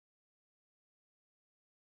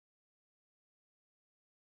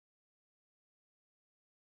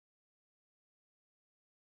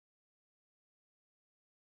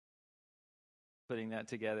putting that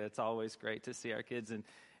together. It's always great to see our kids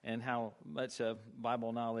and how much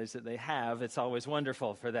Bible knowledge that they have. It's always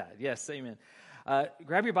wonderful for that. Yes, amen.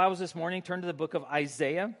 Grab your Bibles this morning. Turn to the book of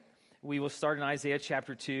Isaiah. We will start in Isaiah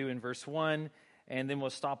chapter 2 and verse 1, and then we'll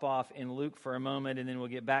stop off in Luke for a moment, and then we'll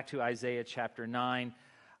get back to Isaiah chapter 9.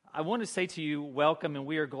 I want to say to you, welcome, and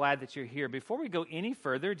we are glad that you're here. Before we go any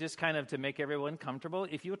further, just kind of to make everyone comfortable,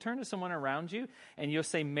 if you'll turn to someone around you and you'll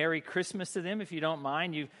say Merry Christmas to them, if you don't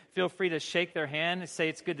mind, you feel free to shake their hand and say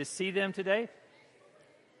it's good to see them today.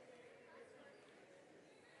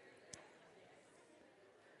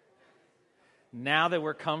 Now that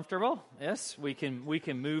we're comfortable, yes, we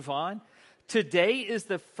can move on. Today is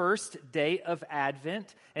the first day of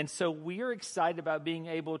Advent, and so we are excited about being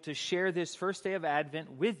able to share this first day of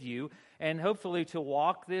Advent with you, and hopefully to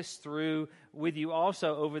walk this through with you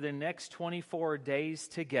also over the next 24 days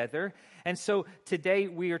together. And so today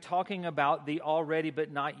we are talking about the already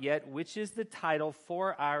but not yet, which is the title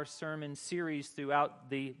for our sermon series throughout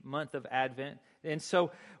the month of Advent. And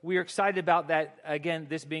so we are excited about that, again,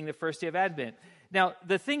 this being the first day of Advent. Now,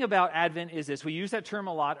 the thing about Advent is this. We use that term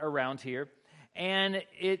a lot around here. And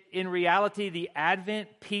in reality, the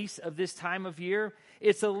Advent piece of this time of year,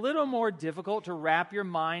 it's a little more difficult to wrap your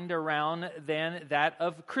mind around than that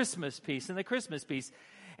of Christmas piece and the Christmas piece.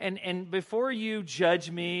 And before you judge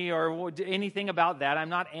me or anything about that, I'm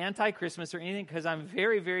not anti-Christmas or anything, because I'm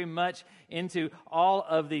very, very much into all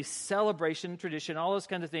of the celebration, tradition, all those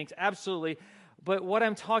kinds of things, absolutely. But what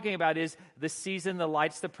I'm talking about is the season, the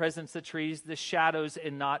lights, the presents, the trees, the shadows,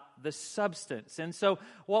 and not the substance. And so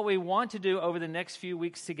what we want to do over the next few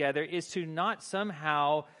weeks together is to not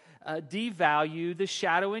somehow devalue the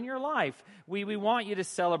shadow in your life. We want you to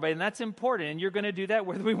celebrate, and that's important, and you're going to do that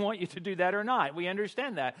whether we want you to do that or not. We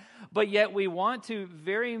understand that. But yet we want to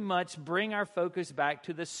very much bring our focus back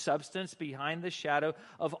to the substance behind the shadow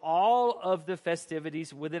of all of the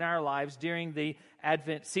festivities within our lives during the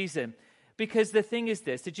Advent season. Because the thing is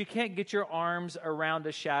this, that you can't get your arms around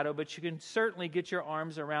a shadow, but you can certainly get your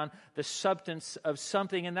arms around the substance of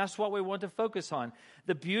something, and that's what we want to focus on.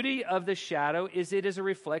 The beauty of the shadow is it is a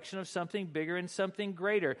reflection of something bigger and something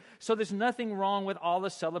greater. So there's nothing wrong with all the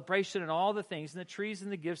celebration and all the things, and the trees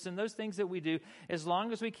and the gifts and those things that we do, as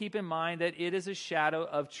long as we keep in mind that it is a shadow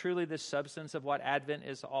of truly the substance of what Advent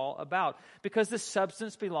is all about. Because the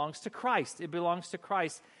substance belongs to Christ. It belongs to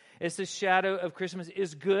Christ. It's the shadow of Christmas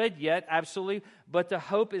is good, yet, absolutely, but the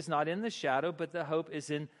hope is not in the shadow, but the hope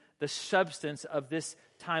is in the substance of this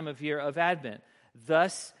time of year of Advent.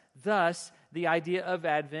 Thus, the idea of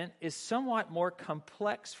Advent is somewhat more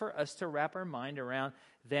complex for us to wrap our mind around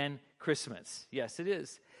than Christmas. Yes, it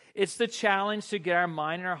is. It's the challenge to get our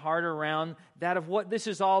mind and our heart around that of what this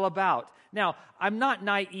is all about. Now, I'm not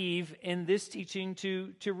naive in this teaching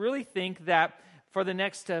to really think that for the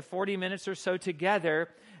next 40 minutes or so together,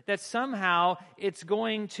 that somehow it's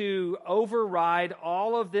going to override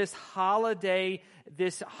all of this holiday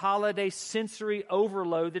sensory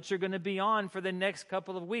overload that you're going to be on for the next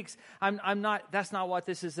couple of weeks. I'm not, that's not what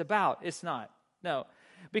this is about. It's not. No.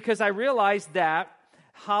 Because I realize that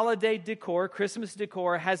holiday decor, Christmas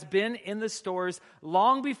decor, has been in the stores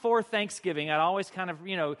long before Thanksgiving. It always kind of,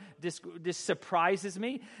 this surprises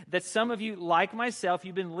me that some of you, like myself,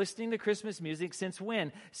 you've been listening to Christmas music since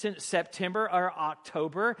when? Since September or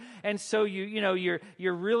October. And so you're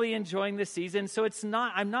really enjoying the season. So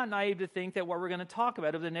I'm not naive to think that what we're going to talk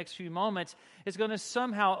about over the next few moments is going to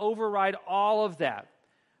somehow override all of that.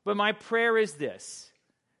 But my prayer is this: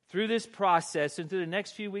 through this process and through the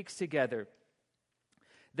next few weeks together,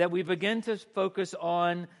 that we begin to focus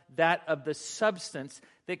on that of the substance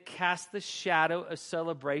that casts the shadow of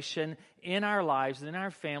celebration in our lives and in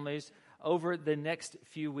our families over the next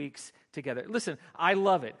few weeks together. Listen, I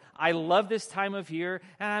love it. I love this time of year,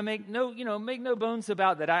 and I make no bones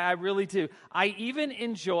about that. I really do. I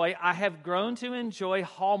have grown to enjoy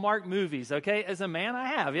Hallmark movies, okay? As a man, I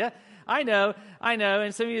have, yeah? I know.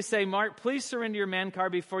 And some of you say, Mark, please surrender your man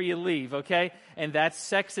card before you leave, okay? And that's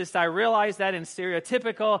sexist. I realize that and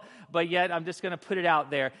stereotypical, but yet I'm just going to put it out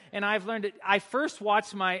there. And I've learned it. I first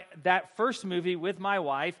watched that first movie with my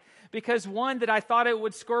wife because, one, that I thought it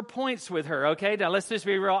would score points with her, okay? Now, let's just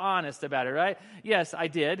be real honest about it, right? Yes, I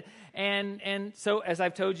did. And so, as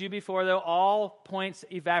I've told you before, though, all points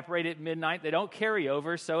evaporate at midnight. They don't carry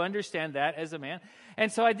over, so understand that as a man. And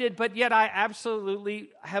so I did, but yet I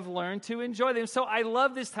absolutely have learned to enjoy them. So I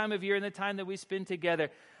love this time of year and the time that we spend together.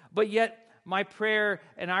 But yet my prayer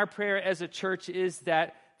and our prayer as a church is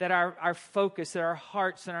that our focus, that our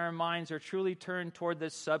hearts and our minds are truly turned toward the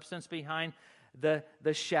substance behind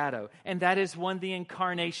the shadow. And that is one, the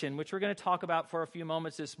incarnation, which we're going to talk about for a few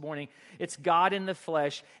moments this morning. It's God in the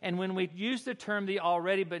flesh. And when we use the term the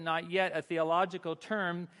already but not yet, a theological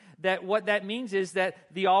term, that what that means is that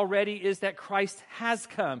the already is that Christ has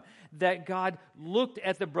come, that God looked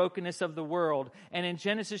at the brokenness of the world. And in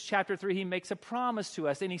Genesis chapter 3, he makes a promise to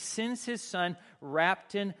us, and he sends his son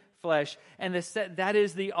wrapped in flesh, and that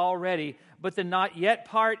is the already. But the not yet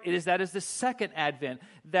part, that is the second advent,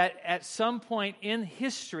 that at some point in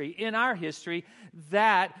history, in our history,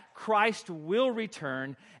 that Christ will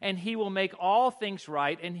return, and he will make all things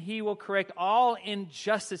right, and he will correct all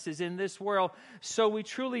injustices in this world. So we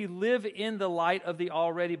truly live in the light of the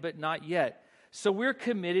already but not yet. So we're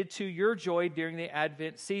committed to your joy during the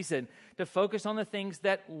Advent season, to focus on the things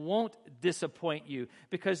that won't disappoint you,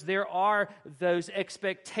 because there are those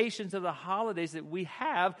expectations of the holidays that we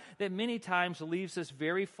have that many times leaves us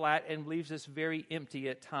very flat and leaves us very empty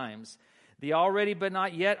at times. The already but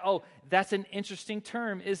not yet, that's an interesting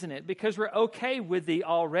term, isn't it? Because we're okay with the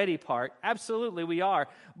already part. Absolutely we are.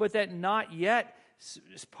 But that not yet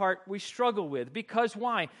part we struggle with. Because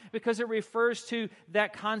why? Because it refers to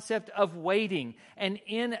that concept of waiting. And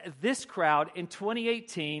in this crowd in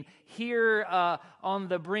 2018, here on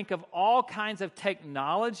the brink of all kinds of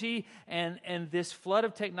technology and this flood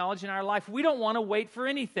of technology in our life, we don't want to wait for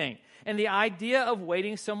anything. And the idea of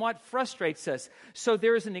waiting somewhat frustrates us. So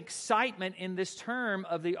there is an excitement in this term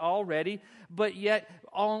of the already, but yet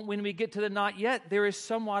when we get to the not yet, there is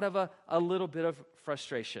somewhat of a little bit of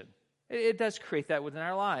frustration. It does create that within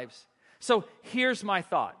our lives. So here's my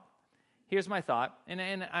thought. And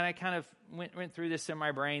I kind of went through this in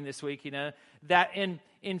my brain this week, that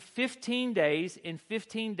in 15 days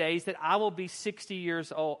that I will be 60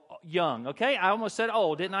 years old, young, okay? I almost said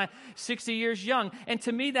old, didn't I? 60 years young. And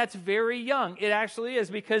to me, that's very young. It actually is,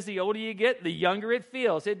 because the older you get, the younger it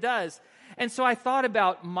feels. It does. And so I thought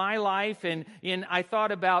about my life, and I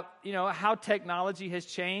thought about, how technology has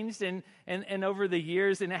changed and over the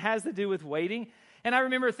years, and it has to do with waiting. And I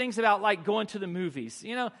remember things about like going to the movies,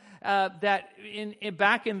 that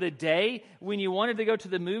back in the day when you wanted to go to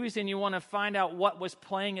the movies and you want to find out what was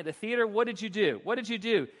playing at the theater, what did you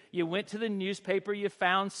do? You went to the newspaper, you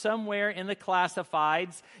found somewhere in the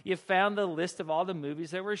classifieds, you found the list of all the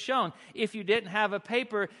movies that were shown. If you didn't have a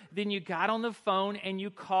paper, then you got on the phone and you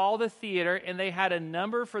called the theater, and they had a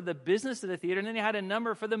number for the business of the theater, and then they had a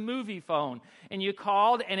number for the movie phone. And you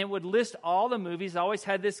called, and it would list all the movies. I always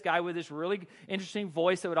had this guy with this really interesting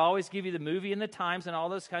voice that would always give you the movie and the times and all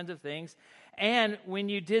those kinds of things. And when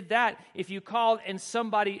you did that, if you called and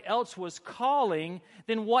somebody else was calling,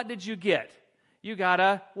 then what did you get? You got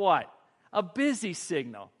a what? A busy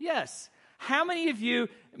signal. Yes. How many of you,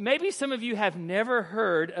 maybe some of you have never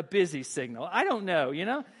heard a busy signal. I don't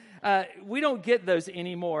know, we don't get those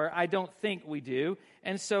anymore. I don't think we do.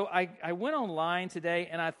 And so I went online today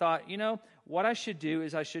and I thought, what I should do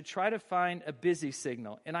is I should try to find a busy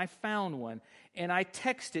signal. And I found one. And I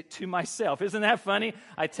text it to myself. Isn't that funny?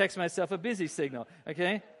 I text myself a busy signal.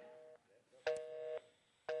 Okay?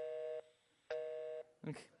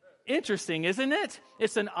 Interesting, isn't it?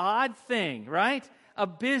 It's an odd thing, right? A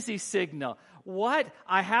busy signal. What?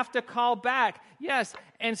 I have to call back. Yes,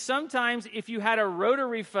 and sometimes if you had a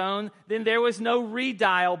rotary phone, then there was no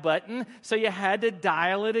redial button, so you had to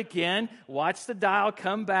dial it again, watch the dial,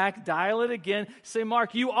 come back, dial it again, say,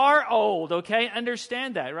 Mark, you are old, okay?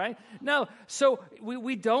 Understand that, right? No, so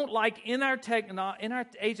we don't like, in our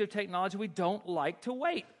age of technology, we don't like to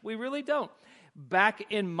wait. We really don't.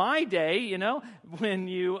 Back in my day, when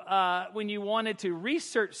you wanted to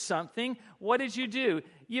research something, what did you do?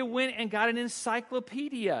 You went and got an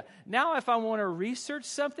encyclopedia. Now, if I want to research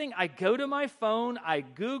something, I go to my phone, I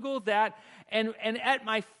Google that, and at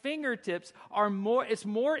my fingertips it's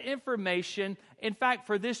more information. In fact,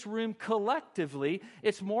 for this room collectively,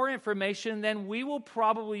 it's more information than we will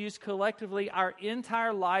probably use collectively our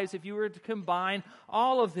entire lives if you were to combine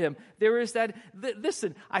all of them. There is that.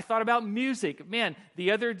 Listen, I thought about music. Man,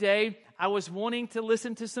 the other day, I was wanting to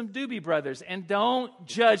listen to some Doobie Brothers, and don't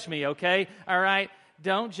judge me, okay? All right?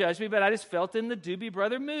 Don't judge me, but I just felt in the Doobie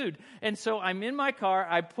Brother mood. And so I'm in my car.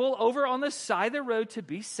 I pull over on the side of the road to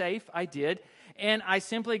be safe. I did. And I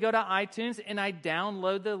simply go to iTunes and I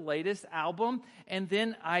download the latest album. And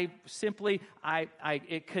then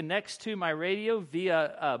it connects to my radio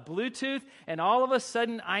via Bluetooth. And all of a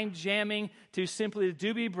sudden I'm jamming to simply the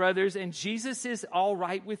Doobie Brothers. And Jesus is all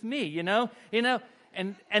right with me,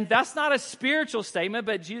 And that's not a spiritual statement,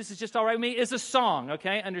 but Jesus is just all right with me is a song,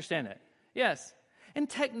 okay? Understand that. Yes. And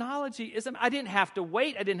technology is, I didn't have to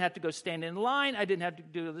wait. I didn't have to go stand in line. I didn't have to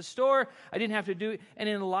go to the store. I didn't have to do it. And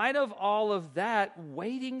in light of all of that,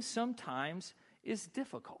 waiting sometimes is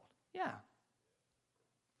difficult. Yeah.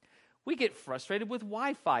 We get frustrated with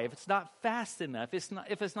Wi-Fi if it's not fast enough,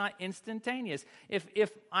 if it's not instantaneous.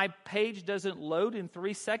 If my page doesn't load in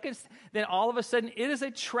 3 seconds, then all of a sudden it is a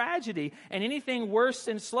tragedy. And anything worse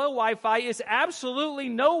than slow Wi-Fi is absolutely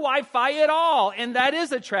no Wi-Fi at all. And that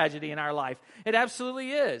is a tragedy in our life. It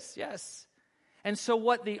absolutely is, yes. And so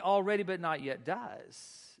what the already but not yet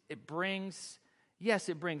does, it brings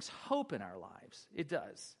hope in our lives. It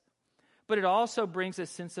does. But it also brings a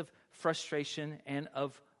sense of frustration and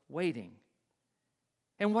of waiting.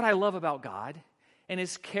 And what I love about God and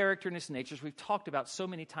His character and His nature, as we've talked about so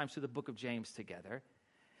many times through the book of James together,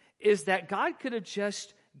 is that God could have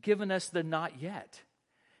just given us the not yet.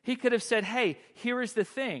 He could have said, hey, here is the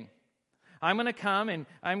thing. I'm going to come and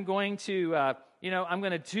I'm going to, I'm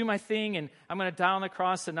going to do my thing and I'm going to die on the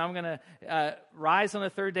cross and I'm going to rise on the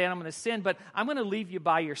third day and I'm going to sin, but I'm going to leave you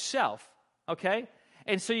by yourself, okay?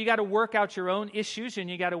 And so you got to work out your own issues and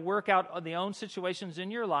you got to work out the own situations in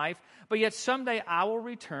your life. But yet someday I will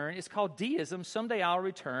return. It's called deism. Someday I'll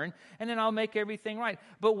return and then I'll make everything right.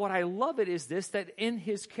 But what I love it is this, that in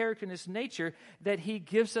His character and His nature, that He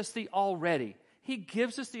gives us the already. He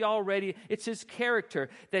gives us the already. It's His character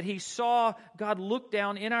that He saw God look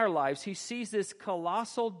down in our lives. He sees this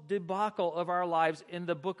colossal debacle of our lives in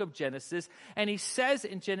the book of Genesis. And He says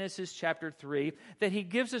in Genesis chapter 3 that He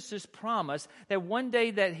gives us this promise that one day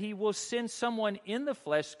that He will send someone in the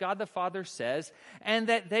flesh, God the Father says, and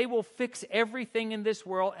that they will fix everything in this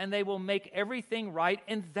world and they will make everything right.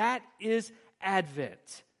 And that is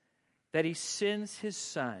Advent. That He sends His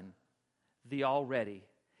Son, the already.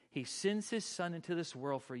 He sends His Son into this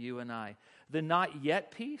world for you and I. The not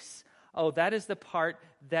yet piece, that is the part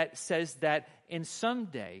that says that in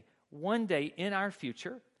someday, one day in our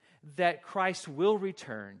future, that Christ will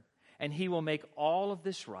return and He will make all of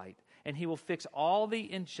this right and He will fix all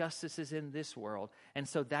the injustices in this world. And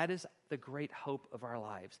so that is the great hope of our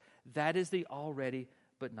lives. That is the already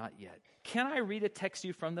but not yet. Can I read a text to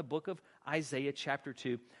you from the book of Isaiah chapter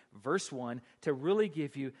 2, verse 1, to really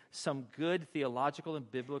give you some good theological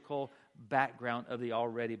and biblical background of the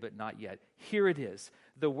already but not yet? Here it is.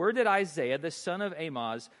 The word that Isaiah, the son of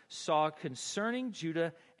Amoz, saw concerning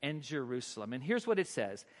Judah and Jerusalem. And here's what it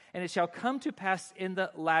says. And it shall come to pass in the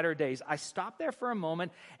latter days. I stop there for a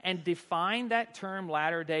moment and define that term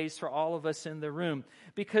latter days for all of us in the room.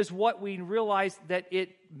 Because what we realize that it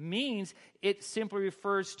means, it simply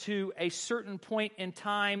refers to a certain point in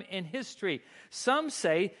time in history. Some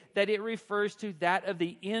say that it refers to that of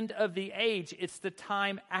the end of the age. It's the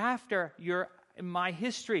time after my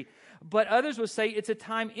history. But others will say it's a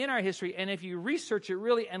time in our history. And if you research it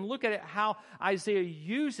really and look at it, how Isaiah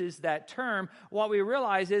uses that term, what we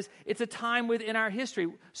realize is it's a time within our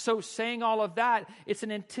history. So saying all of that, it's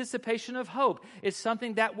an anticipation of hope. It's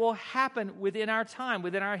something that will happen within our time,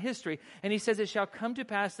 within our history. And he says, it shall come to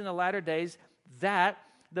pass in the latter days that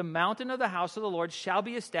the mountain of the house of the Lord shall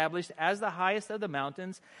be established as the highest of the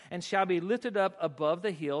mountains and shall be lifted up above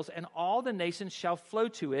the hills, and all the nations shall flow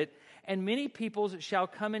to it. And many peoples shall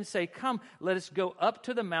come and say, come, let us go up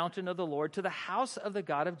to the mountain of the Lord, to the house of the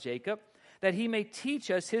God of Jacob, that He may teach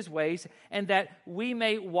us His ways, and that we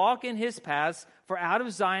may walk in His paths. For out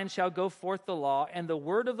of Zion shall go forth the law, and the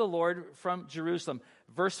word of the Lord from Jerusalem.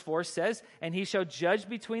 Verse 4 says, and He shall judge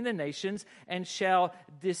between the nations, and shall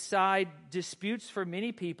decide disputes for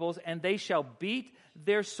many peoples, and they shall beat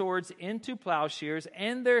their swords into plowshares,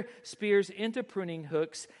 and their spears into pruning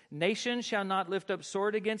hooks. Nation shall not lift up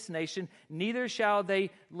sword against nation, neither shall they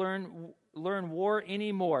learn war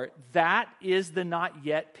anymore. That is the not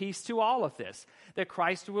yet piece to all of this. That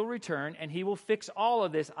Christ will return and He will fix all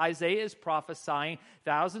of this. Isaiah is prophesying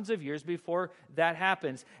thousands of years before that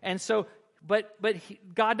happens. And so, but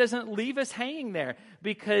God doesn't leave us hanging there,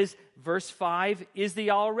 because verse 5 is the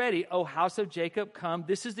already. O house of Jacob, come.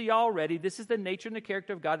 This is the already. This is the nature and the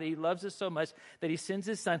character of God, that He loves us so much that He sends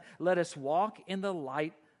His Son. Let us walk in the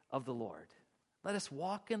light of the Lord. Let us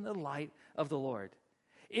walk in the light of the Lord.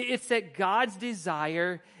 It's that God's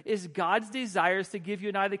desire is to give you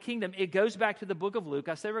and I the kingdom. It goes back to the book of Luke.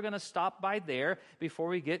 I said we're going to stop by there before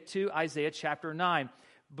we get to Isaiah chapter 9.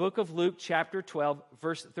 Book of Luke chapter 12,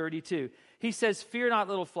 verse 32. He says, fear not,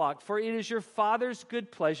 little flock, for it is your Father's good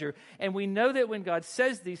pleasure. And we know that when God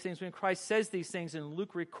says these things, when Christ says these things and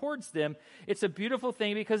Luke records them, it's a beautiful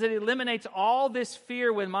thing, because it eliminates all this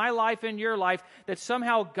fear with my life and your life that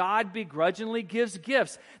somehow God begrudgingly gives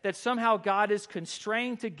gifts, that somehow God is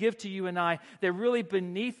constrained to give to you and I, that really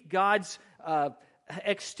beneath God's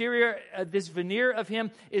exterior, this veneer of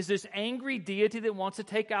him is this angry deity that wants to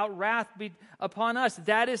take out wrath upon us.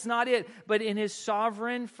 That is not it. But in his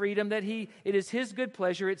sovereign freedom, it is his good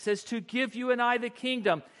pleasure, it says, to give you and I the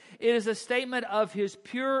kingdom. It is a statement of his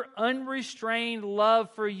pure, unrestrained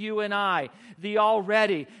love for you and I, the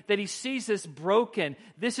already, that he sees us broken.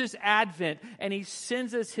 This is Advent, and he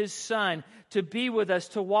sends us his Son to be with us,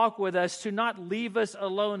 to walk with us, to not leave us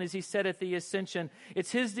alone, as he said at the Ascension.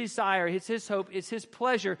 It's his desire, it's his hope, it's his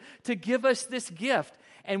pleasure to give us this gift.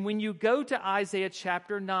 And when you go to Isaiah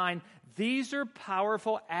chapter 9, these are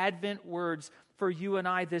powerful Advent words for you and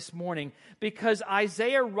I this morning, because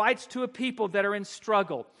Isaiah writes to a people that are in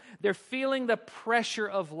struggle. They're feeling the pressure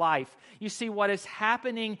of life. You see, what is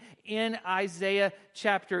happening in Isaiah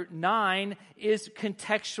chapter 9 is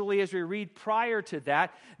contextually, as we read prior to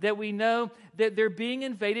that we know that they're being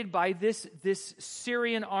invaded by this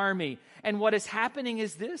Syrian army. And what is happening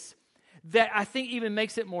is this, that I think even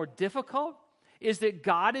makes it more difficult, is that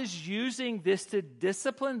God is using this to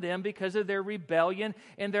discipline them because of their rebellion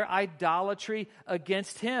and their idolatry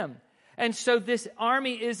against him. And so this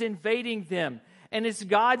army is invading them. And it's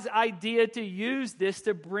God's idea to use this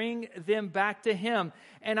to bring them back to him.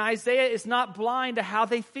 And Isaiah is not blind to how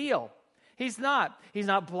they feel. He's not. He's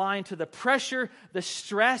not blind to the pressure, the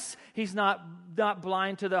stress. He's not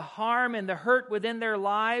blind to the harm and the hurt within their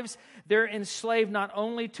lives. They're enslaved not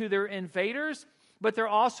only to their invaders, but they're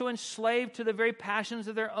also enslaved to the very passions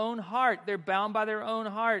of their own heart. They're bound by their own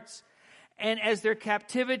hearts. And as their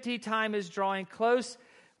captivity time is drawing close,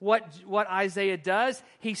 what Isaiah does,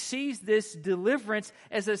 he sees this deliverance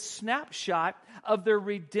as a snapshot of the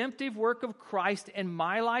redemptive work of Christ in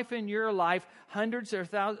my life and your life hundreds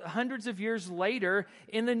of years later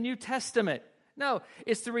in the New Testament. No,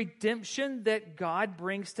 it's the redemption that God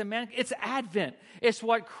brings to man. It's Advent. It's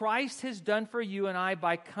what Christ has done for you and I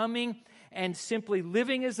by coming and simply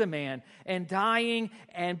living as a man and dying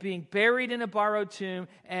and being buried in a borrowed tomb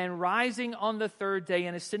and rising on the third day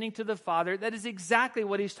and ascending to the Father. That is exactly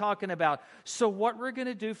what he's talking about. So what we're going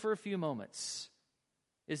to do for a few moments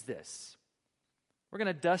is this. We're going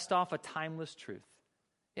to dust off a timeless truth.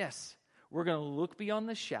 Yes, we're going to look beyond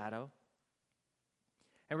the shadow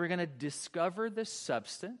and we're going to discover the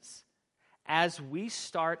substance as we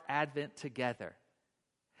start Advent together.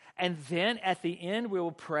 And then at the end we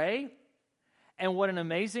will pray. And what an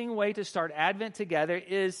amazing way to start Advent together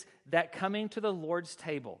is that coming to the Lord's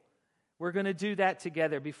table. We're going to do that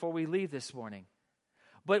together before we leave this morning.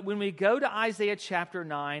 But when we go to Isaiah chapter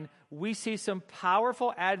 9, we see some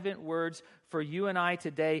powerful Advent words for you and I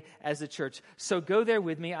today as a church. So go there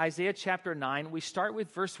with me, Isaiah chapter 9. We start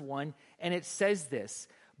with verse 1, and it says this.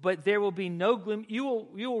 But there will be no gloom. You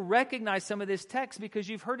will recognize some of this text because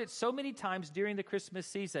you've heard it so many times during the Christmas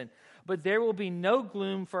season. But there will be no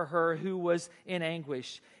gloom for her who was in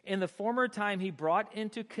anguish. In the former time he brought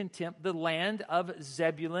into contempt the land of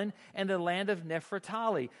Zebulun and the land of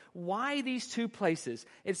Nephtali. Why these two places?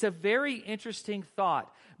 It's a very interesting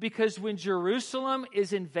thought, because when Jerusalem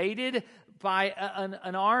is invaded by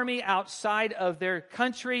an army outside of their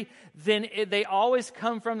country, then they always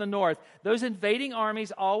come from the north. Those invading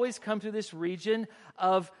armies always come to this region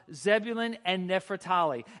of Zebulun and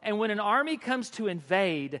Nephtali. And when an army comes to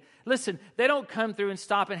invade, listen, they don't come through and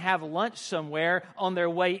stop and have lunch somewhere on their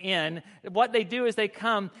way in. What they do is they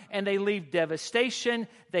come and they leave devastation,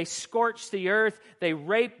 they scorch the earth, they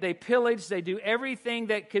rape, they pillage, they do everything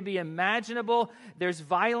that could be imaginable. There's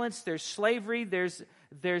violence, there's slavery, there's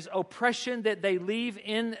oppression that they leave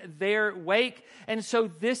in their wake. And so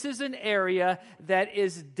this is an area that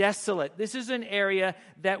is desolate. This is an area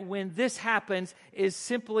that when this happens is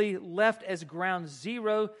simply left as ground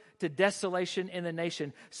zero to desolation in the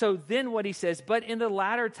nation. So then what he says, but in the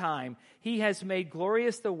latter time, he has made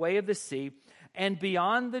glorious the way of the sea, and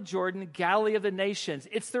beyond the Jordan, Galilee of the nations.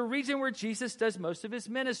 It's the region where Jesus does most of his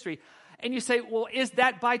ministry. And you say, well, is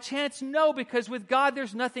that by chance? No, because with God,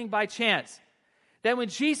 there's nothing by chance. That when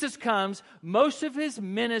Jesus comes, most of his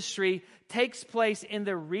ministry takes place in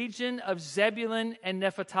the region of Zebulun and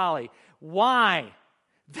Nephtali. Why?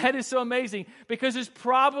 That is so amazing, because it's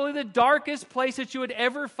probably the darkest place that you would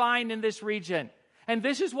ever find in this region. And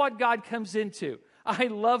this is what God comes into. I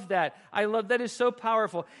love that. That is so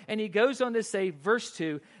powerful. And he goes on to say, verse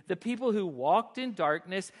 2, the people who walked in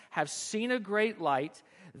darkness have seen a great light.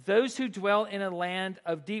 Those who dwell in a land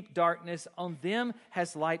of deep darkness, on them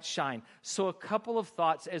has light shined. So a couple of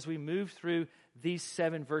thoughts as we move through these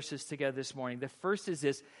 7 verses together this morning. The first is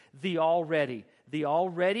this, the already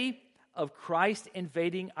of Christ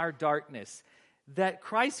invading our darkness. that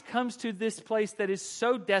Christ comes to this place that is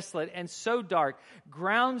so desolate and so dark,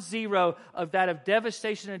 ground zero of that of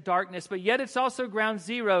devastation and darkness, but yet it's also ground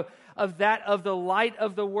zero of that of the light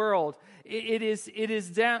of the world. It is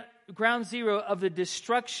ground zero of the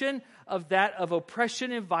destruction of that of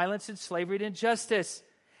oppression and violence and slavery and injustice.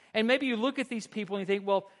 And maybe you look at these people and you think,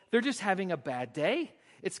 well, they're just having a bad day.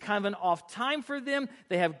 It's kind of an off time for them.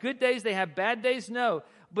 They have good days, they have bad days. No,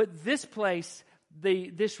 but this place,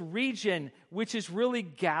 this region, which is really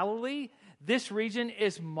Galilee, this region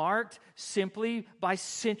is marked simply by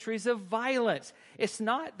centuries of violence. It's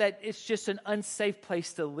not that it's just an unsafe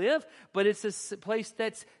place to live, but it's a place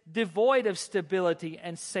that's devoid of stability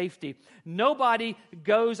and safety. Nobody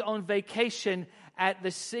goes on vacation at the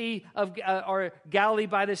sea of or Galilee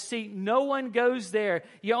by the sea. No one goes there.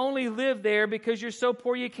 You only live there because you're so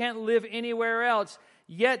poor you can't live anywhere else.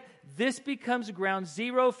 Yet this becomes ground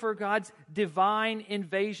zero for God's divine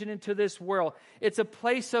invasion into this world. It's a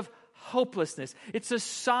place of hopelessness. It's a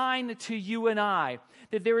sign to you and I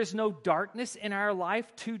that there is no darkness in our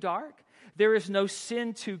life too dark. There is no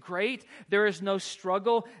sin too great. There is no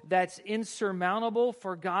struggle that's insurmountable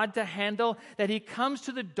for God to handle. That He comes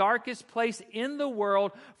to the darkest place in the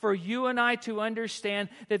world for you and I to understand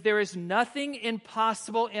that there is nothing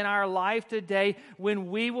impossible in our life today when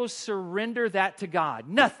we will surrender that to God.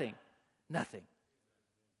 Nothing. Nothing.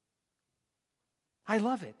 I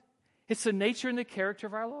love it. It's the nature and the character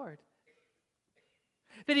of our Lord.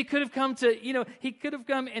 That He could have come to, He could have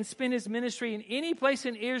come and spent His ministry in any place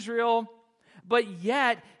in Israel, but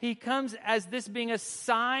yet He comes as this being a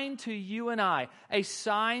sign to you and I, a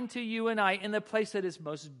sign to you and I in the place that is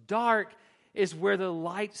most dark is where the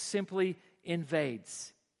light simply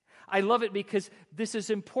invades. I love it because this is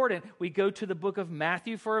important. We go to the book of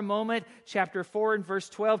Matthew for a moment, chapter 4 and verse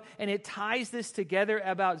 12, and it ties this together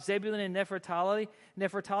about Zebulun and Nephtali,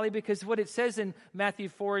 because what it says in Matthew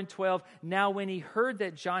 4 and 12, now when he heard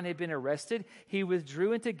that John had been arrested, he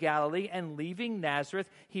withdrew into Galilee, and leaving Nazareth,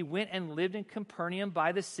 he went and lived in Capernaum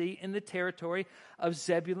by the sea in the territory of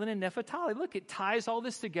Zebulun and Nephtali. Look, it ties all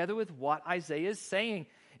this together with what Isaiah is saying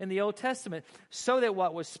in the Old Testament, so that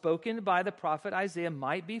what was spoken by the prophet Isaiah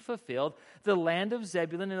might be fulfilled, the land of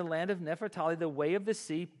Zebulun and the land of Nephtali, the way of the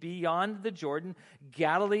sea beyond the Jordan,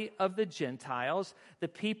 Galilee of the Gentiles. The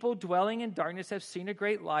people dwelling in darkness have seen a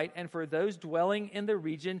great light, and for those dwelling in the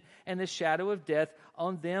region and the shadow of death,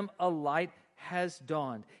 on them a light has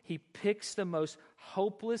dawned. He picks the most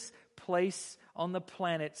hopeless place on the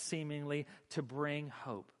planet, seemingly, to bring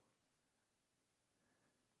hope.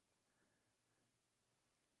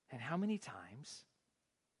 And how many times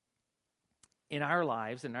in our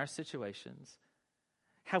lives, in our situations,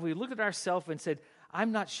 have we looked at ourselves and said,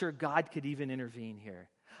 I'm not sure God could even intervene here.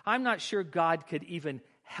 I'm not sure God could even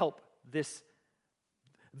help this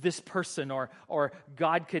person, or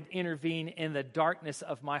God could intervene in the darkness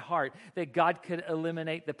of my heart, that God could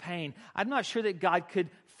eliminate the pain. I'm not sure that God could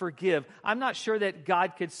forgive. I'm not sure that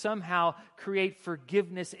God could somehow create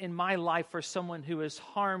forgiveness in my life for someone who has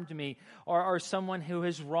harmed me or someone who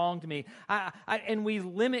has wronged me. And we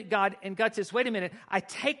limit God, and God says, wait a minute, I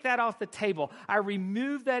take that off the table. I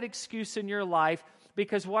remove that excuse in your life,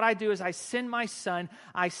 because what I do is I send my Son,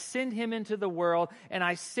 I send Him into the world, and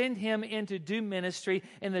I send Him in to do ministry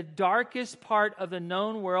in the darkest part of the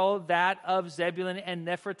known world, that of Zebulun and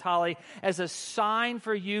Nephtali, as a sign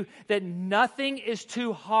for you that nothing is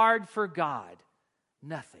too hard for God.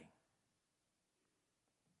 Nothing.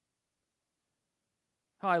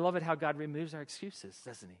 Oh, I love it how God removes our excuses,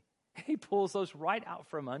 doesn't He? He pulls those right out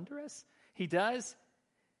from under us. He does.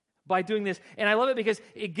 By doing this. And I love it because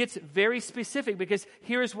it gets very specific, because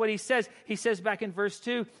here's what He says. He says back in verse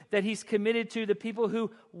 2 that He's committed to the people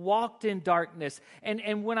who walked in darkness.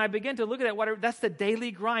 And when I begin to look at that, that's the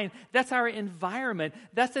daily grind. That's our environment.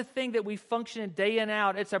 That's the thing that we function in day in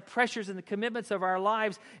out. It's our pressures and the commitments of our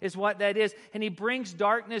lives is what that is. And He brings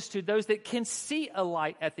darkness to those that can see a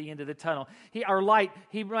light at the end of the tunnel. He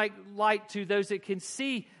brings light to those that can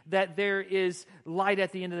see that there is light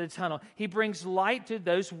at the end of the tunnel. He brings light to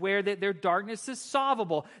those where that their darkness is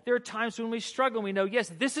solvable. There are times when we struggle and we know,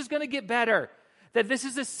 yes, this is going to get better, that this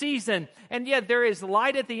is a season, and yet there is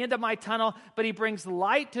light at the end of my tunnel, but He brings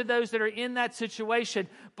light to those that are in that situation.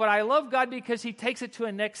 But I love God because He takes it to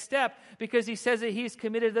a next step, because He says that He's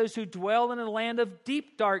committed to those who dwell in a land of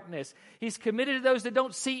deep darkness. He's committed to those that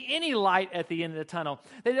don't see any light at the end of the tunnel.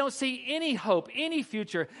 They don't see any hope, any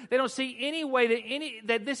future. They don't see any way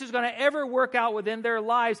that this is going to ever work out within their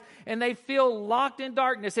lives, and they feel locked in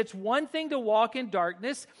darkness. It's one thing to walk in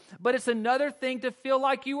darkness, but it's another thing to feel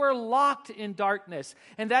like you are locked in darkness darkness.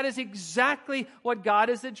 And that is exactly what God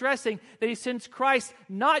is addressing, that He sends Christ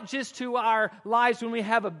not just to our lives when we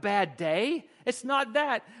have a bad day. It's not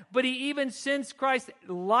that. But He even sends Christ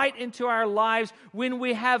light into our lives when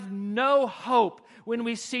we have no hope, when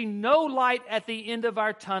we see no light at the end of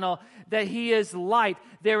our tunnel, that He is light.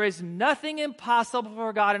 There is nothing impossible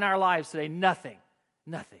for God in our lives today. Nothing.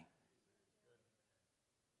 Nothing.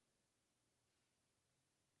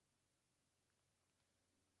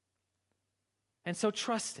 And so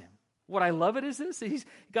trust Him. What I love it is this.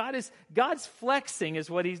 God's flexing is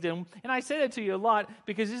what He's doing. And I say that to you a lot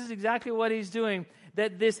because this is exactly what He's doing.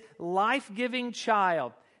 That this life-giving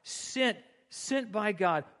child sent by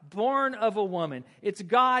God, born of a woman. It's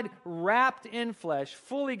God wrapped in flesh,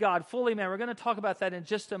 fully God, fully man. We're going to talk about that in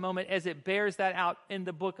just a moment as it bears that out in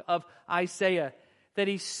the book of Isaiah. That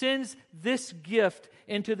He sends this gift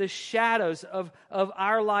into the shadows of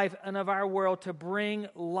our life and of our world to bring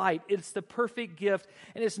light. It's the perfect gift.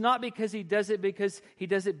 And it's not because He does it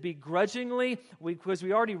begrudgingly, because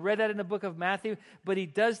we already read that in the book of Matthew, but He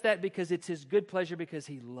does that because it's His good pleasure, because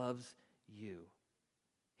He loves you.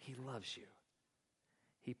 He loves you.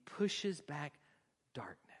 He pushes back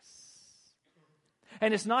darkness.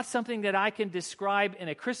 And it's not something that I can describe in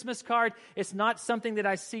a Christmas card. It's not something that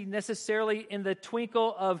I see necessarily in the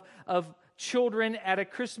twinkle of children at a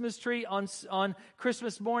Christmas tree on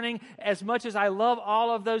Christmas morning. As much as I love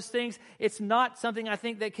all of those things, it's not something I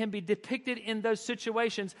think that can be depicted in those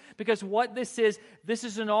situations, because what this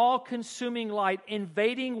is an all-consuming light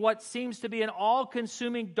invading what seems to be an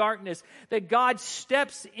all-consuming darkness, that God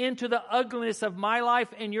steps into the ugliness of my life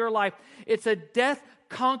and your life. It's a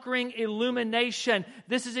death-conquering illumination.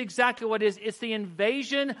 This is exactly what it is. It's the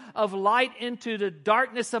invasion of light into the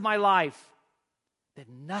darkness of my life. That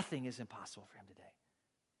nothing is impossible for Him today.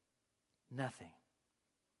 Nothing.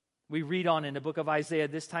 We read on in the book of Isaiah,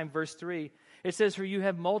 this time verse 3. It says, "For you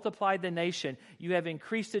have multiplied the nation, you have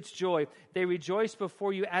increased its joy. They rejoice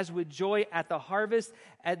before you as with joy at the harvest,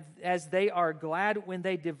 as they are glad when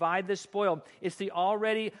they divide the spoil." It's the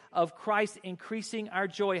already of Christ increasing our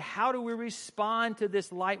joy. How do we respond to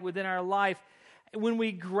this light within our life? When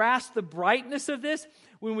we grasp the brightness of this,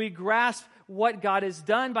 when we grasp what God has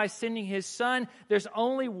done by sending His Son, there's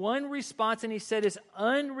only one response, and He said is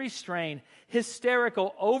unrestrained,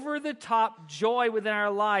 hysterical, over-the-top joy within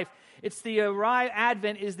our life. It's the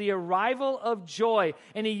Advent is the arrival of joy.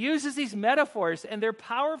 And He uses these metaphors, and they're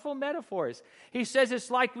powerful metaphors. He says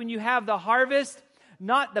it's like when you have the harvest,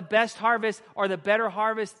 not the best harvest or the better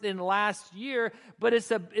harvest than last year, but it's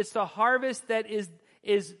the harvest that is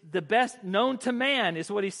the best known to man, is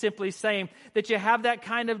what He's simply saying. That you have that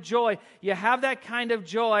kind of joy. You have that kind of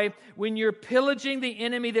joy when you're pillaging the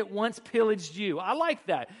enemy that once pillaged you. I like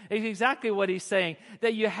that. It's exactly what He's saying.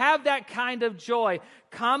 That you have that kind of joy.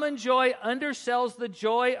 Common joy undersells the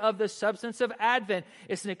joy of the substance of Advent.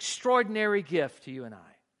 It's an extraordinary gift to you and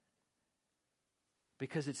I,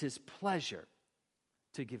 because it's His pleasure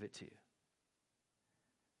to give it to you.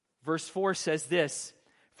 Verse 4 says this,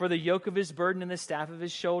 "For the yoke of His burden and the staff of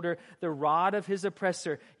His shoulder, the rod of His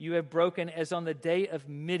oppressor, you have broken as on the day of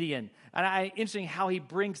Midian." And interesting how He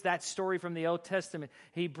brings that story from the Old Testament.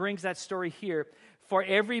 He brings that story here. "For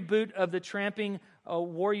every boot of the tramping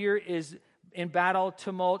warrior is in battle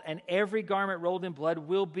tumult, and every garment rolled in blood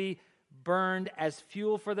will be burned as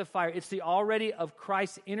fuel for the fire." It's the already of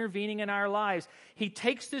Christ intervening in our lives. He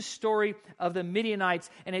takes this story of the Midianites,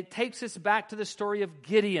 and it takes us back to the story of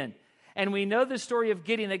Gideon. And we know the story of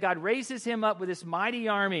Gideon, that God raises him up with this mighty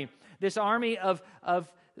army, this army of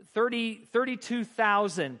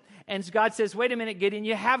 32,000. And God says, "Wait a minute, Gideon,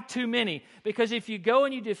 you have too many. Because if you go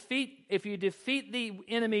and you defeat the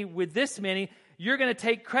enemy with this many, you're going to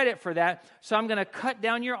take credit for that. So I'm going to cut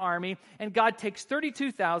down your army." And God takes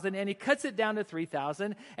 32,000 and He cuts it down to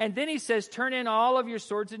 3,000. And then He says, "Turn in all of your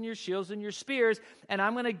swords and your shields and your spears. And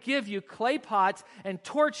I'm going to give you clay pots and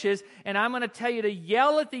torches. And I'm going to tell you to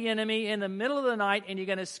yell at the enemy in the middle of the night. And you're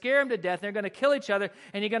going to scare them to death. And they're going to kill each other.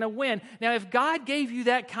 And you're going to win." Now, if God gave you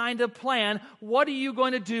that kind of plan, what are you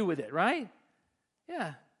going to do with it, right?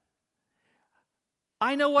 Yeah.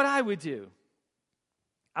 I know what I would do.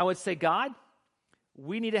 I would say, "God,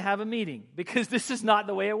 we need to have a meeting, because this is not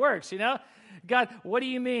the way it works, God, what do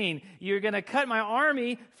you mean? You're going to cut my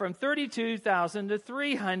army from 32,000 to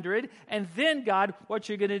 300, and then, God, what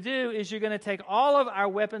you're going to do is you're going to take all of our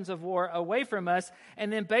weapons of war away from us,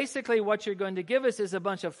 and then basically what you're going to give us is a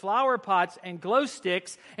bunch of flower pots and glow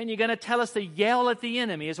sticks, and you're going to tell us to yell at the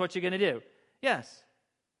enemy is what you're going to do." Yes.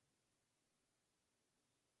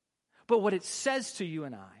 But what it says to you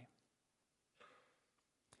and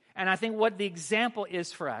I think what the example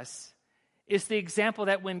is for us, is the example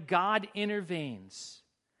that when God intervenes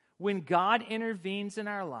in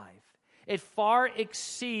our life, it far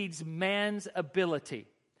exceeds man's ability.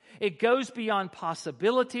 It goes beyond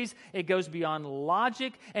possibilities, it goes beyond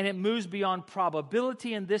logic, and it moves beyond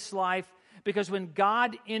probability in this life, because when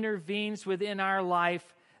God intervenes within our life,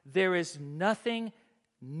 there is nothing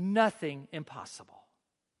impossible.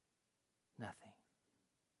 Nothing.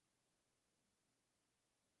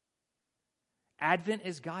 Advent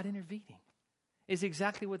is God intervening, is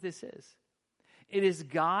exactly what this is. It is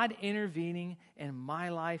God intervening in my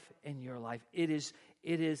life, in your life. It is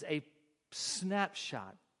a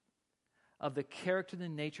snapshot of the character, the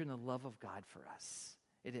nature, and the love of God for us.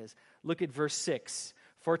 It is. Look at verse 6.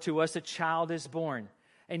 For to us a child is born.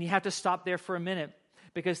 And you have to stop there for a minute,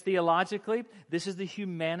 because theologically, this is the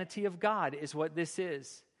humanity of God, is what this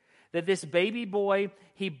is. That this baby boy,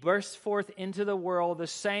 he bursts forth into the world the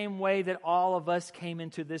same way that all of us came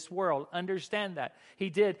into this world. Understand that. He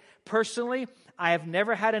did. Personally, I have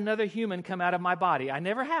never had another human come out of my body. I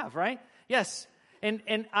never have, right? Yes. And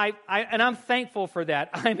I'm thankful for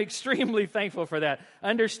that. I'm extremely thankful for that.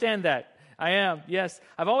 Understand that. I am, yes.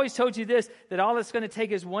 I've always told you this, that all it's going to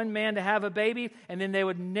take is one man to have a baby, and then there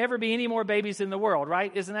would never be any more babies in the world,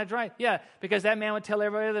 right? Isn't that right? Yeah, because that man would tell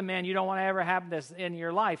every other man, you don't want to ever have this in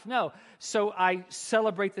your life. No. So I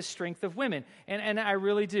celebrate the strength of women, and I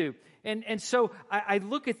really do. And so I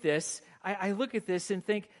look at this, I look at this and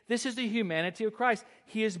think, this is the humanity of Christ.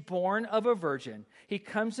 He is born of a virgin. He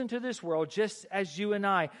comes into this world just as you and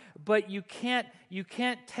I. But you can't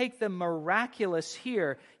take the miraculous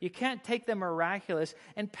here. You can't take the miraculous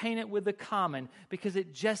and paint it with the common, because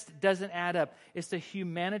it just doesn't add up. It's the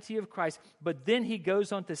humanity of Christ. But then he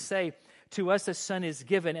goes on to say, to us a son is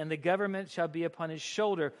given, and the government shall be upon his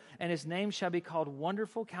shoulder, and his name shall be called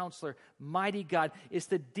Wonderful Counselor, Mighty God. It's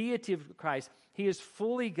the deity of Christ. He is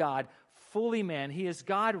fully God, fully man. He is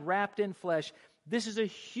God wrapped in flesh. This is a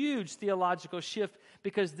huge theological shift,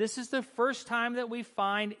 because this is the first time that we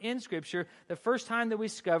find in Scripture, the first time that we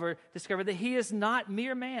discover that he is not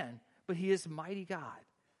mere man, but he is mighty God.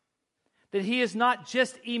 That he is not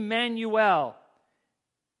just Emmanuel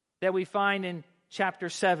that we find in chapter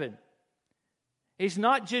 7. He's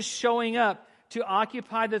not just showing up to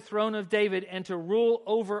occupy the throne of David and to rule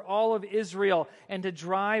over all of Israel and to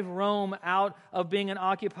drive Rome out of being an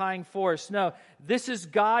occupying force. No, this is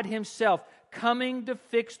God himself coming to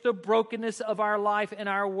fix the brokenness of our life and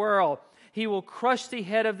our world. He will crush the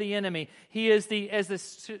head of the enemy. He is as the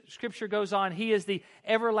scripture goes on, he is the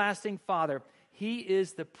everlasting Father. He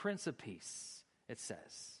is the Prince of Peace, it says.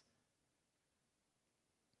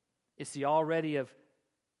 It's the already of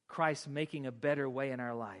Christ making a better way in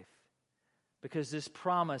our life. Because this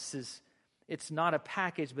promise it's not a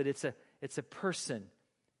package, but it's a person,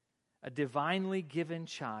 a divinely given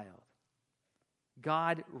child.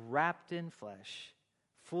 God wrapped in flesh,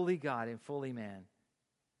 fully God and fully man.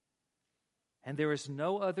 And there is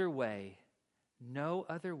no other way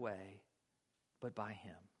but by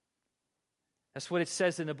him. That's what it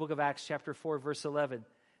says in the book of Acts chapter 4, verse 11.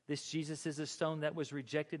 This Jesus is a stone that was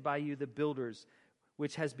rejected by you, the builders,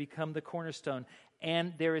 which has become the cornerstone.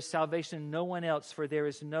 And there is salvation in no one else, for there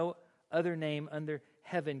is no other name under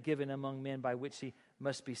heaven given among men by which he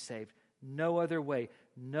must be saved. No other way,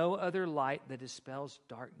 no other light that dispels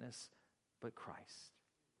darkness but Christ.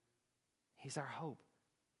 He's our hope.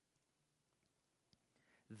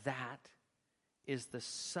 That is the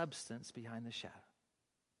substance behind the shadow.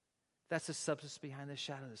 That's the substance behind the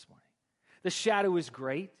shadow this morning. The shadow is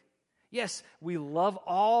great. Yes, we love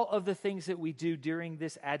all of the things that we do during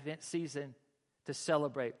this Advent season to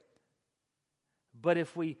celebrate. But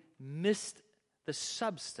if we missed the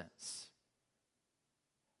substance,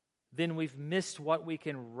 then we've missed what we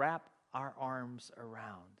can wrap our arms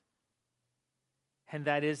around. And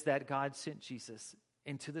that is that God sent Jesus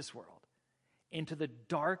into this world, into the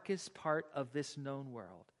darkest part of this known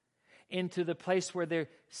world, into the place where there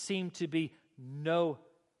seemed to be no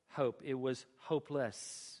hope. It was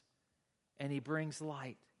hopeless. And he brings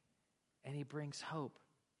light, and he brings hope.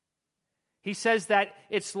 He says that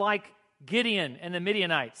it's like Gideon and the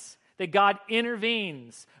Midianites, that God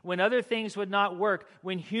intervenes when other things would not work,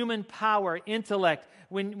 when human power, intellect,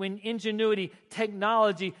 when ingenuity,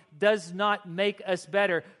 technology does not make us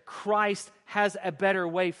better. Christ has a better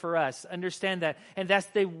way for us. Understand that. And that's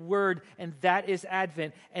the word, and that is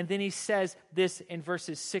Advent. And then he says this in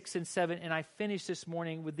verses 6 and 7, and I finish this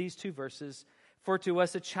morning with these two verses. For to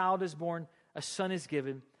us a child is born, a son is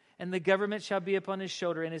given, and the government shall be upon his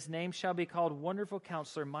shoulder, and his name shall be called Wonderful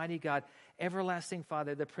Counselor, Mighty God, Everlasting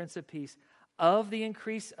Father, the Prince of Peace. Of the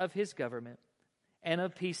increase of his government and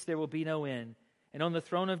of peace there will be no end, and on the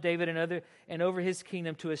throne of David and over his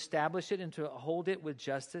kingdom, to establish it and to hold it with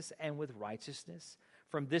justice and with righteousness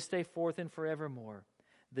from this day forth and forevermore.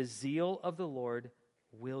 The zeal of the Lord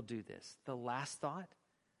will do this. The last thought,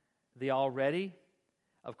 the already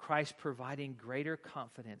of Christ providing greater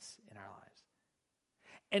confidence in our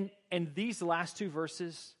lives. And these last two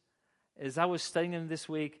verses, as I was studying them this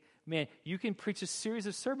week, man, you can preach a series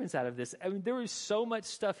of sermons out of this. I mean, there is so much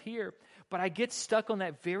stuff here, but I get stuck on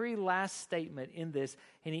that very last statement in this,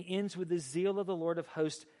 and he ends with the zeal of the Lord of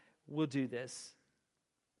hosts will do this.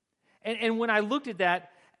 And when I looked at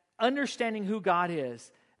that, understanding who God is,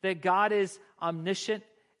 that God is omniscient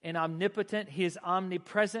and omnipotent, he is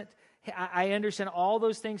omnipresent. I understand all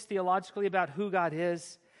those things theologically about who God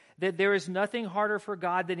is, that there is nothing harder for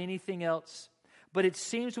God than anything else. But it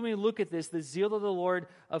seems when we look at this, the zeal of the Lord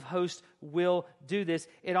of hosts will do this.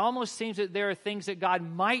 It almost seems that there are things that God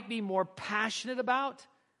might be more passionate about.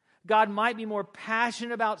 God might be more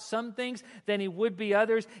passionate about some things than he would be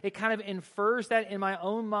others. It kind of infers that in my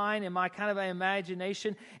own mind, in my kind of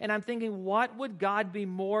imagination. And I'm thinking, what would God be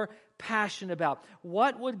more passionate about?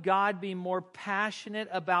 What would God be more passionate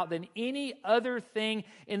about than any other thing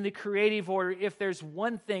in the creative order? If there's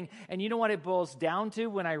one thing, and you know what it boils down to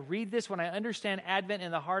when I read this, when I understand Advent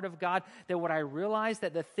and the heart of God, that what I realize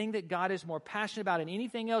that the thing that God is more passionate about than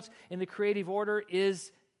anything else in the creative order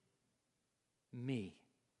is me.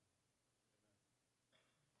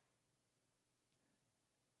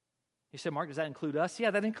 You said, Mark, does that include us?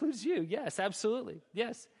 Yeah, that includes you. Yes, absolutely.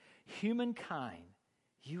 Yes. Humankind,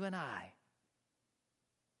 you and I.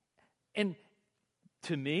 And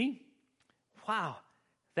to me, wow,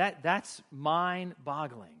 that's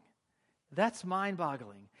mind-boggling. That's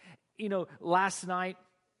mind-boggling. You know, last night,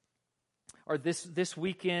 or this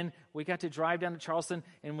weekend, we got to drive down to Charleston,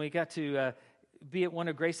 and we got to be at one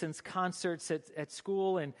of Grayson's concerts at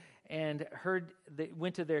school, and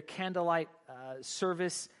went to their candlelight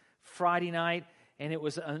service Friday night, and it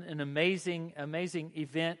was an amazing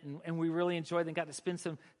event, and we really enjoyed it and got to spend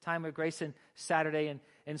some time with Grayson Saturday,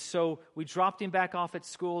 and so we dropped him back off at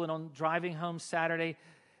school, and on driving home Saturday,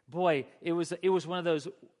 boy, it was one of those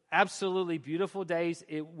absolutely beautiful days.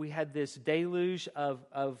 We had this deluge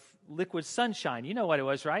of liquid sunshine. You know what it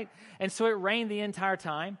was, right? And so it rained the entire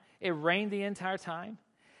time. And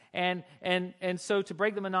so to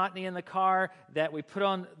break the monotony in the car, that we put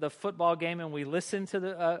on the football game and we listened to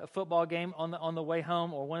the football game on the way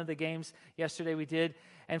home, or one of the games yesterday we did.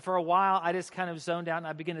 And for a while, I just kind of zoned out and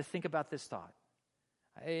I began to think about this thought.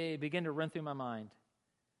 It began to run through my mind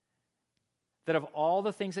that of all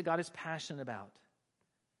the things that God is passionate about,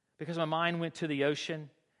 because my mind went to the ocean.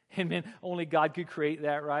 And man, only God could create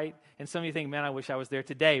that, right? And some of you think, man, I wish I was there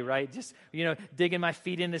today, right? Just, digging my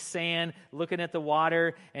feet in the sand, looking at the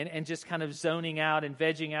water, and just kind of zoning out and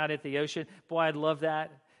vegging out at the ocean. Boy, I'd love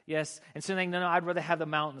that. Yes. And so they think, no, I'd rather have the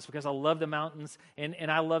mountains because I love the mountains,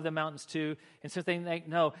 and I love the mountains too. And so they think,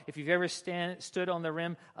 no, if you've ever stood on the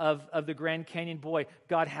rim of the Grand Canyon, boy,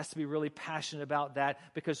 God has to be really passionate about that,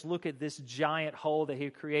 because look at this giant hole that he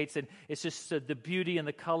creates, and it's just the beauty and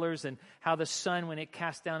the colors, and how the sun, when it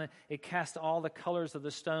casts down, it casts all the colors of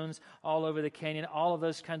the stones all over the canyon, all of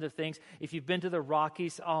those kinds of things. If you've been to the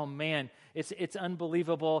Rockies, oh man, it's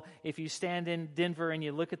unbelievable. If you stand in Denver and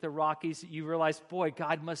you look at the Rockies, you realize, boy,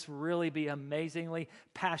 God must really be amazingly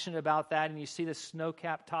passionate about that. And you see the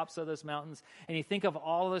snow-capped tops of those mountains, and you think of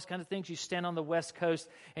all of those kinds of things. You stand on the West Coast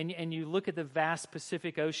and you look at the vast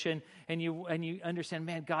Pacific Ocean, and you understand,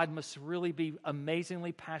 man, God must really be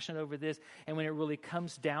amazingly passionate over this. And when it really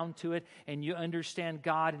comes down to it, and you understand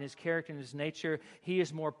God and his character and his nature, he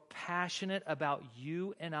is more passionate about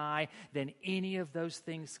you and I than any of those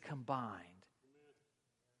things combined.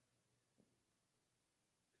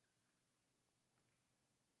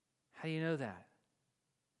 How do you know that?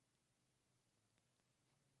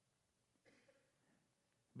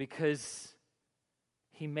 Because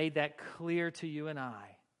he made that clear to you and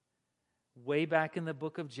I way back in the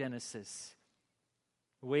book of Genesis,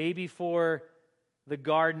 way before the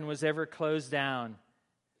garden was ever closed down,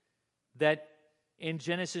 that in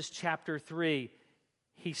Genesis chapter 3,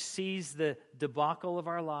 he sees the debacle of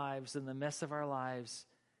our lives and the mess of our lives.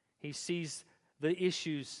 He sees the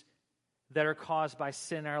issues that are caused by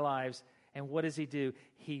sin in our lives. And what does he do?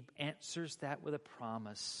 He answers that with a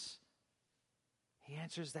promise. He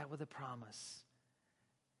answers that with a promise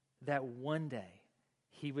that one day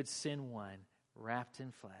he would send one wrapped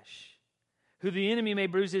in flesh, who the enemy may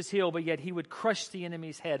bruise his heel, but yet he would crush the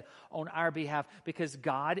enemy's head on our behalf, because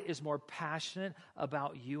God is more passionate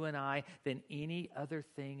about you and I than any other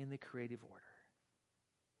thing in the creative order.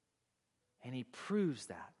 And he proves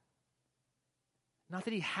that. Not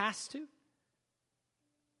that he has to,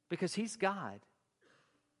 because He's God.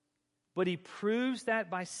 But He proves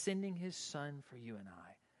that by sending His Son for you and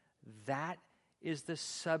I. That is the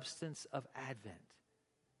substance of Advent.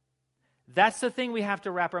 That's the thing we have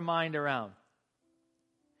to wrap our mind around.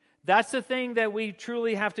 That's the thing that we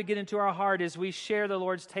truly have to get into our heart as we share the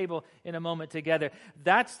Lord's table in a moment together.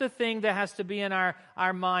 That's the thing that has to be in our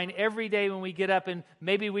mind every day when we get up and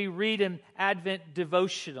maybe we read an Advent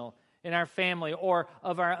devotional in our family or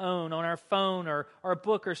of our own on our phone or a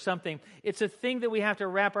book or something. It's a thing that we have to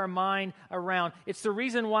wrap our mind around. It's the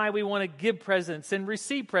reason why we want to give presents and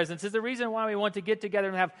receive presents. It's the reason why we want to get together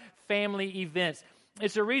and have family events.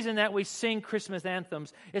 It's the reason that we sing Christmas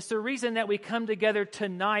anthems. It's the reason that we come together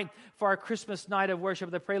tonight for our Christmas night of worship,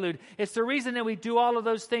 the prelude. It's the reason that we do all of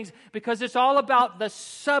those things because it's all about the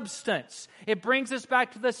substance. It brings us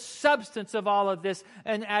back to the substance of all of this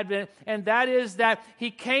in Advent, and that is that He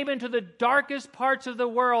came into the darkest parts of the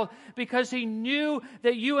world because He knew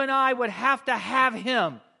that you and I would have to have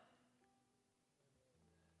Him.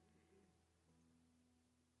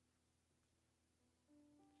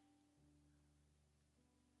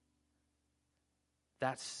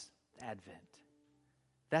 That's Advent.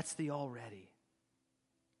 That's the already.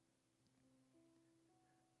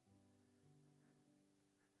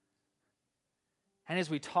 And as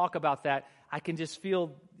we talk about that, I can just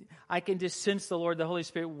sense the Lord, the Holy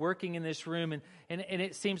Spirit working in this room. And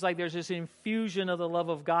it seems like there's this infusion of the love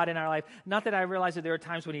of God in our life. Not that I realize that there are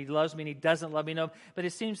times when He loves me and He doesn't love me, no. But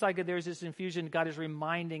it seems like there's this infusion. God is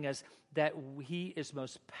reminding us that He is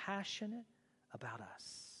most passionate about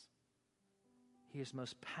us. He is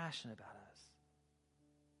most passionate about us.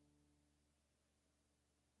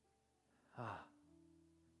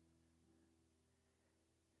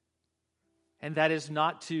 And that is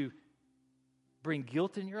not to bring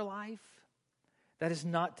guilt in your life. That is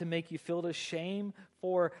not to make you feel ashamed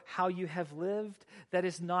for how you have lived. That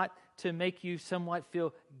is not to make you somewhat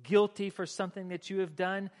feel guilty for something that you have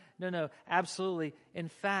done. No, absolutely. In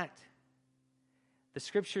fact, the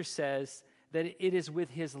Scripture says that it is with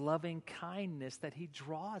His loving kindness that He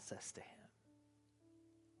draws us to Him.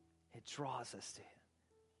 It draws us to Him.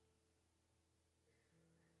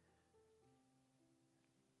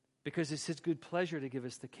 Because it's His good pleasure to give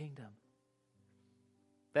us the kingdom.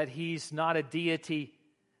 That He's not a deity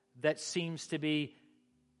that seems to be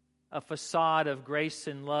a facade of grace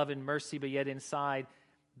and love and mercy, but yet inside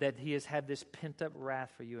that He has had this pent-up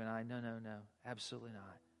wrath for you and I. No, absolutely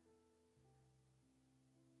not.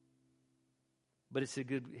 But it's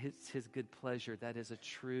His good pleasure. That is a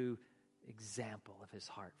true example of His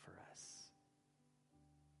heart for us.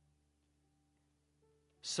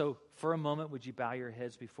 So, for a moment, would you bow your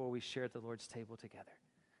heads before we share at the Lord's table together?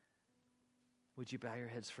 Would you bow your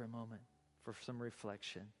heads for a moment for some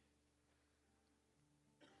reflection?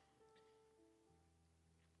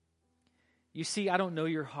 You see, I don't know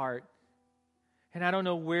your heart, and I don't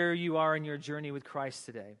know where you are in your journey with Christ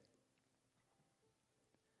today.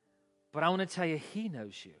 But I want to tell you, He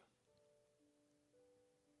knows you.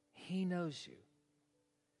 He knows you.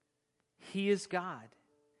 He is God.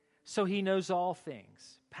 So He knows all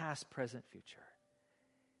things, past, present, future.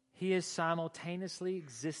 He is simultaneously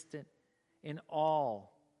existent in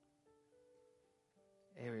all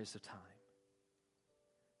areas of time.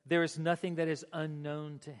 There is nothing that is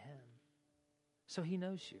unknown to Him. So He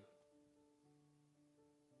knows you.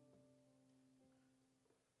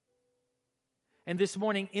 And this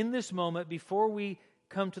morning, in this moment, before we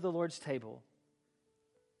come to the Lord's table,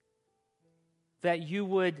 that you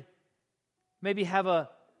would maybe have a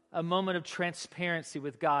moment of transparency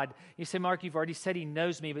with God. You say, Mark, you've already said He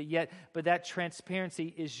knows me, but that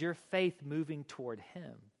transparency is your faith moving toward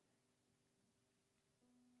Him.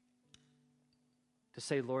 To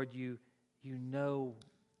say, Lord, you know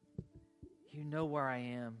where I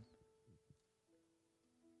am.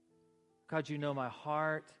 God, you know my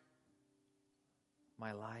heart,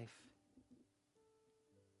 my life.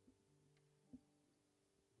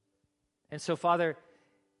 And so, Father,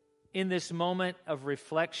 in this moment of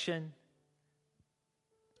reflection,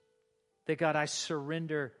 that God, I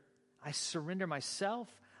surrender myself.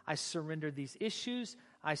 I surrender these issues.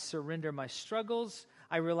 I surrender my struggles.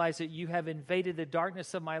 I realize that you have invaded the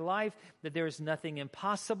darkness of my life, that there is nothing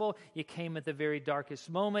impossible. You came at the very darkest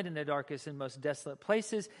moment, in the darkest and most desolate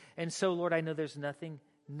places. And so, Lord, I know there's nothing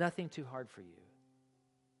too hard for you.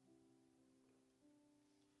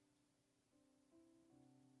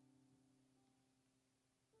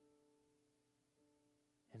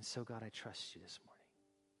 And so, God, I trust you this morning.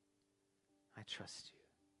 I trust you.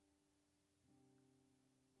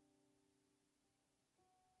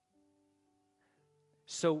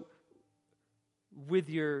 So, with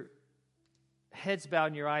your heads bowed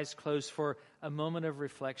and your eyes closed for a moment of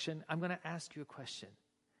reflection, I'm going to ask you a question.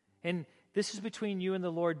 And this is between you and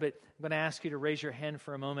the Lord, but I'm going to ask you to raise your hand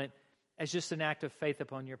for a moment as just an act of faith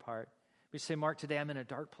upon your part. We say, Mark, today I'm in a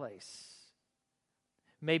dark place.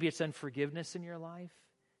 Maybe it's unforgiveness in your life,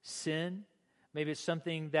 sin. Maybe it's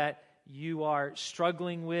something that you are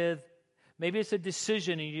struggling with. Maybe it's a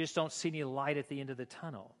decision and you just don't see any light at the end of the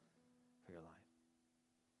tunnel for your life.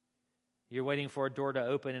 You're waiting for a door to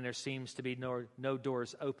open and there seems to be no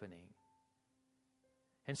doors opening.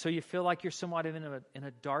 And so you feel like you're somewhat in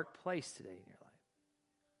a dark place today in your life.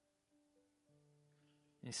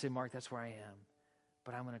 And you say, Mark, that's where I am.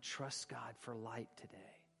 But I'm going to trust God for light today.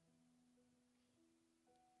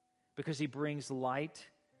 Because He brings light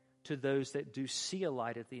to those that do see a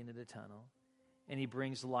light at the end of the tunnel. And He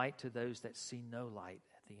brings light to those that see no light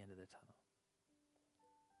at the end of the tunnel.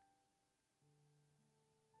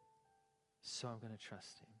 So I'm going to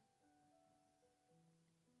trust Him.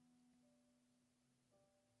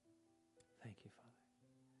 Thank you, Father.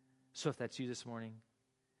 So if that's you this morning,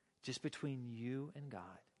 just between you and God,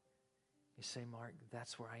 you say, Mark,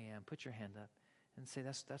 that's where I am. Put your hand up and say,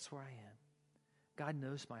 that's where I am. God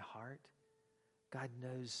knows my heart. God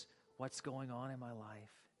knows what's going on in my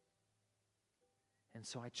life. And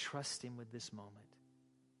so I trust Him with this moment.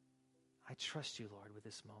 I trust you, Lord, with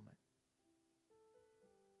this moment.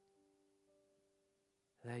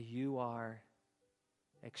 That you are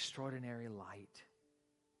extraordinary light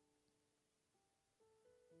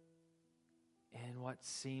in what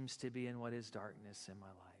seems to be and what is darkness in my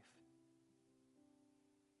life.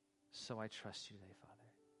 So I trust you today, Father.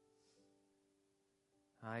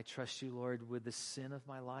 I trust you, Lord, with the sin of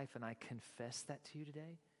my life, and I confess that to you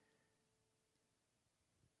today.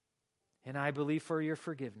 And I believe for your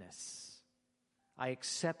forgiveness. I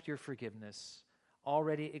accept your forgiveness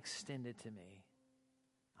already extended to me.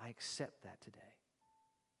 I accept that today.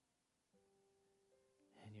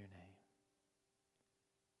 In your name.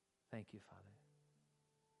 Thank you, Father.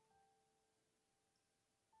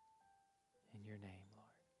 In your name, Lord.